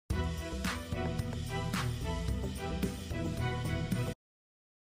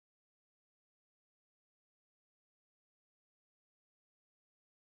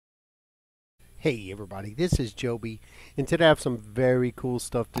Hey everybody, this is Joby, and today I have some very cool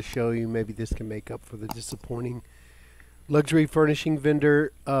stuff to show you. Maybe this can make up for the disappointing luxury furnishing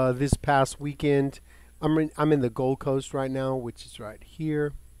vendor this past weekend. I'm in the Gold Coast right now, which is right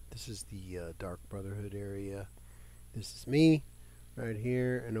here. This is the Dark Brotherhood area. This is me right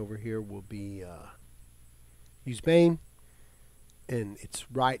here, and over here will be Usbane, and it's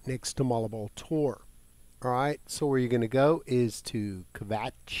right next to Malabal Tor. Alright, so where you're going to go is to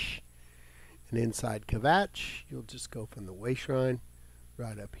Kvatch. And inside Kvatch, you'll just go from the way shrine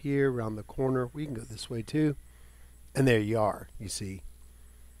right up here, around the corner. We can go this way too. And there you are. You see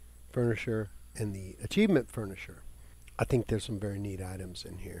Furnisher and the Achievement Furnisher. I think there's some very neat items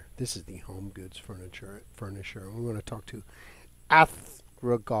in here. This is the Home Goods Furnisher. And we want to talk to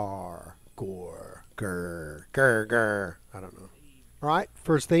Athragar. I don't know. Alright,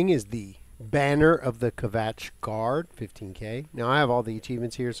 first thing is the banner of the Kvatch Guard, 15K. Now I have all the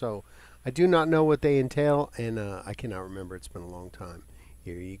achievements here, so I do not know what they entail, and I cannot remember. It's been a long time.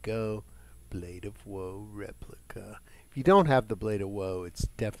 Here you go. Blade of Woe replica. If you don't have the Blade of Woe, it's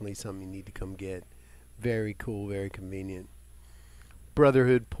definitely something you need to come get. Very cool, very convenient.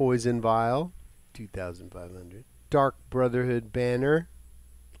 Brotherhood Poison Vial, 2,500. Dark Brotherhood Banner.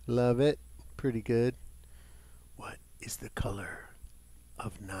 Love it. Pretty good. What is the color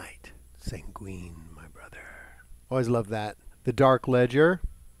of night? Sanguine, my brother. Always love that. The Dark Ledger.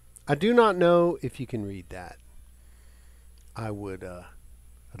 I do not know if you can read that. I'd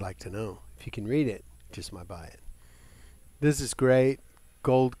like to know if you can read it. Just might buy it. This is great.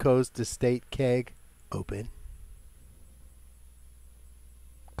 Gold Coast Estate Keg. Open.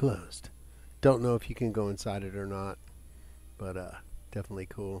 Closed. Don't know if you can go inside it or not, but definitely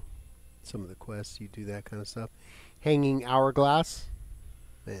cool. Some of the quests, you do that kind of stuff. Hanging Hourglass.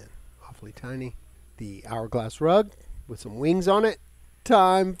 Man, awfully tiny. The Hourglass Rug with some wings on it.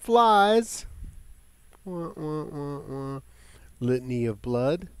 Time flies. Wah, wah, wah, wah. Litany of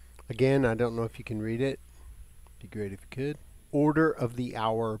Blood. Again, I don't know if you can read it. Be great if you could. Order of the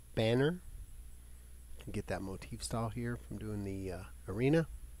Hour Banner. You can get that motif style here from doing the arena.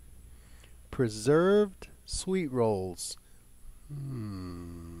 Preserved Sweet Rolls.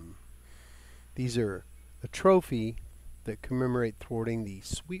 These are a trophy that commemorate thwarting the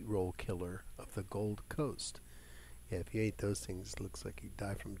sweet roll killer of the Gold Coast. Yeah, if you ate those things, it looks like you'd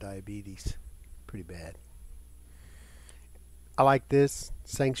die from diabetes. Pretty bad. I like this.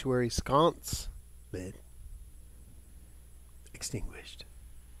 Sanctuary Sconce. Lid. Extinguished.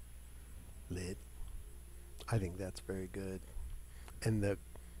 Lid. I think that's very good. And the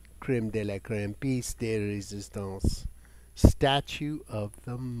creme de la creme piece de resistance. Statue of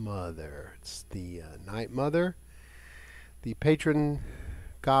the Mother. It's the Night Mother. The patron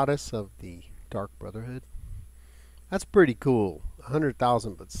goddess of the Dark Brotherhood. That's pretty cool.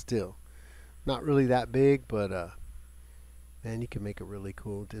 100,000, but still. Not really that big, but man, you can make a really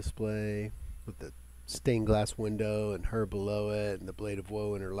cool display with the stained glass window and her below it and the Blade of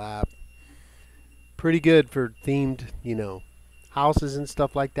Woe in her lap. Pretty good for themed, houses and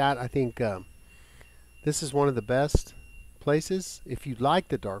stuff like that. I think this is one of the best places if you like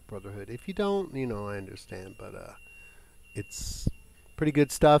the Dark Brotherhood. If you don't, I understand, but it's pretty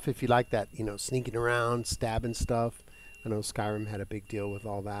good stuff if you like that, sneaking around, stabbing stuff. I know Skyrim had a big deal with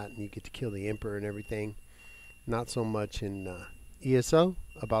all that, and you get to kill the Emperor and everything. Not so much in ESO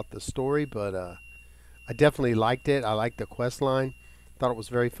about the story, but I definitely liked it. I liked the quest line. Thought it was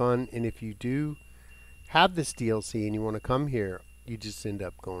very fun, and if you do have this DLC and you want to come here, you just end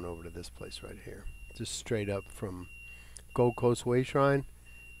up going over to this place right here. Just straight up from Gold Coast Way Shrine,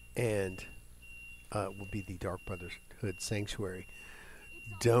 and will be the Dark Brotherhood Sanctuary.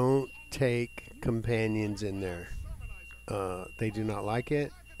 Don't take companions in there. They do not like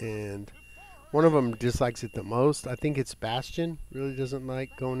it, and one of them dislikes it the most. I think it's Bastion. Really doesn't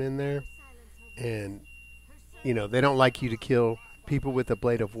like going in there, and they don't like you to kill people with a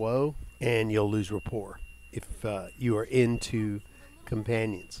Blade of Woe, and you'll lose rapport if you are into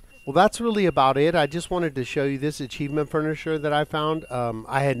companions. Well, that's really about it. I just wanted to show you this achievement furniture that I found.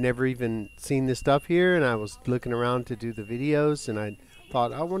 I had never even seen this stuff here, and I was looking around to do the videos, and I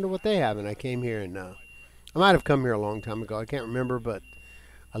thought, I wonder what they have, and I came here, and I might have come here a long time ago. I can't remember, but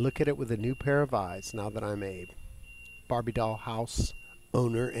I look at it with a new pair of eyes now that I'm a Barbie doll house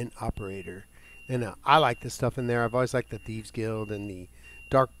owner and operator. And I like this stuff in there. I've always liked the Thieves Guild and the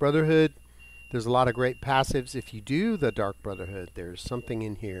Dark Brotherhood. There's a lot of great passives. If you do the Dark Brotherhood, there's something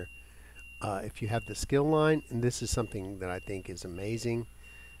in here. If you have the skill line, and this is something that I think is amazing.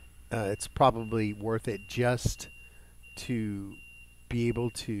 It's probably worth it just to be able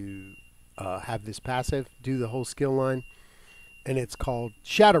to have this passive, do the whole skill line, and it's called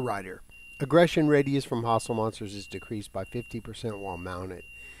Shadow Rider. Aggression radius from hostile monsters is decreased by 50% while mounted.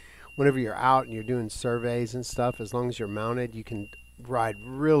 Whenever you're out and you're doing surveys and stuff, as long as you're mounted, you can ride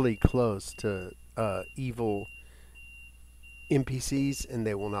really close to evil NPCs and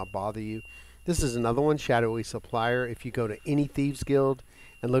they will not bother you. This is another one, Shadowy Supplier. If you go to any Thieves Guild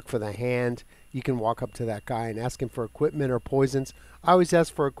and look for the hand, you can walk up to that guy and ask him for equipment or poisons. I always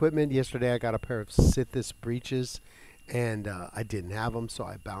ask for equipment. Yesterday I got a pair of Sithis breeches and I didn't have them, so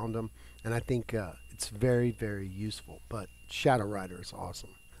I bound them. And I think it's very, very useful. But Shadow Rider is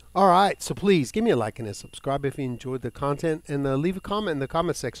awesome. Alright, so please give me a like and a subscribe if you enjoyed the content. And leave a comment in the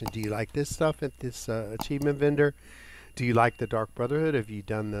comment section. Do you like this stuff at this achievement vendor? Do you like the Dark Brotherhood? Have you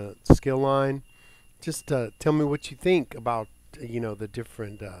done the skill line? Just tell me what you think about the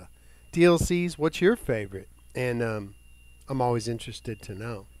different DLCs. What's your favorite? And I'm always interested to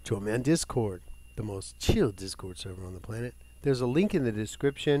know. Join me on Discord, the most chill Discord server on the planet. There's a link in the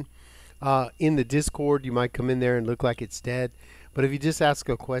description. In the Discord, you might come in there and look like it's dead. But if you just ask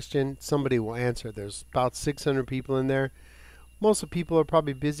a question, somebody will answer. There's about 600 people in there. Most of the people are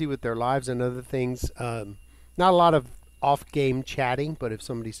probably busy with their lives and other things. Not a lot of off-game chatting, but if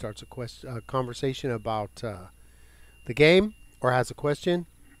somebody starts a conversation about the game or has a question,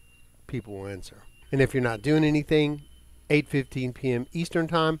 people will answer. And if you're not doing anything, 8:15 p.m. Eastern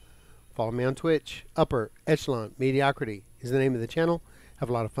Time, follow me on Twitch. Upper Echelon Mediocrity is the name of the channel. Have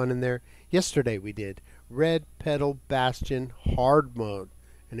a lot of fun in there. Yesterday we did Red Petal Bastion hard mode,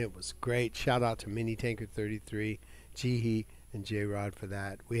 and it was great. Shout out to Mini Tanker 33, Jihi, and J Rod for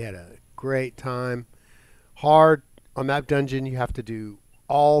that. We had a great time. Hard on that dungeon, you have to do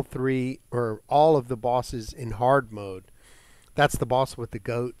all of the bosses in hard mode. That's the boss with the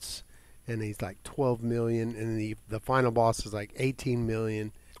goats, and he's like 12 million, and the final boss is like 18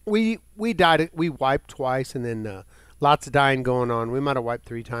 million. We died. We wiped twice, and then lots of dying going on. We might have wiped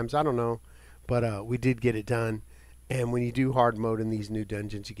 3 times. I don't know. But we did get it done. And when you do hard mode in these new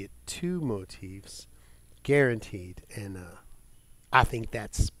dungeons, you get 2 motifs guaranteed. And I think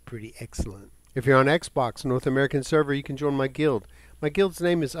that's pretty excellent. If you're on Xbox, North American server, you can join my guild. My guild's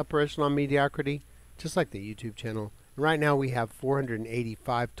name is Upper Echelon Mediocrity, just like the YouTube channel. And right now we have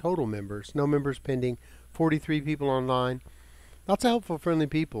 485 total members. No members pending. 43 people online. Lots of helpful, friendly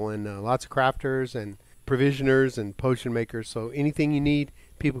people. And lots of crafters and provisioners and potion makers. So anything you need,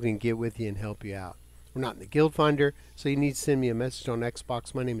 people can get with you and help you out. We're not in the guild finder, so you need to send me a message on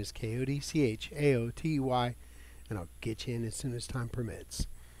Xbox. My name is Coyote, Chaoty, and I'll get you in as soon as time permits.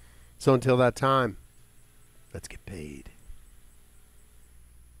 So until that time, let's get paid.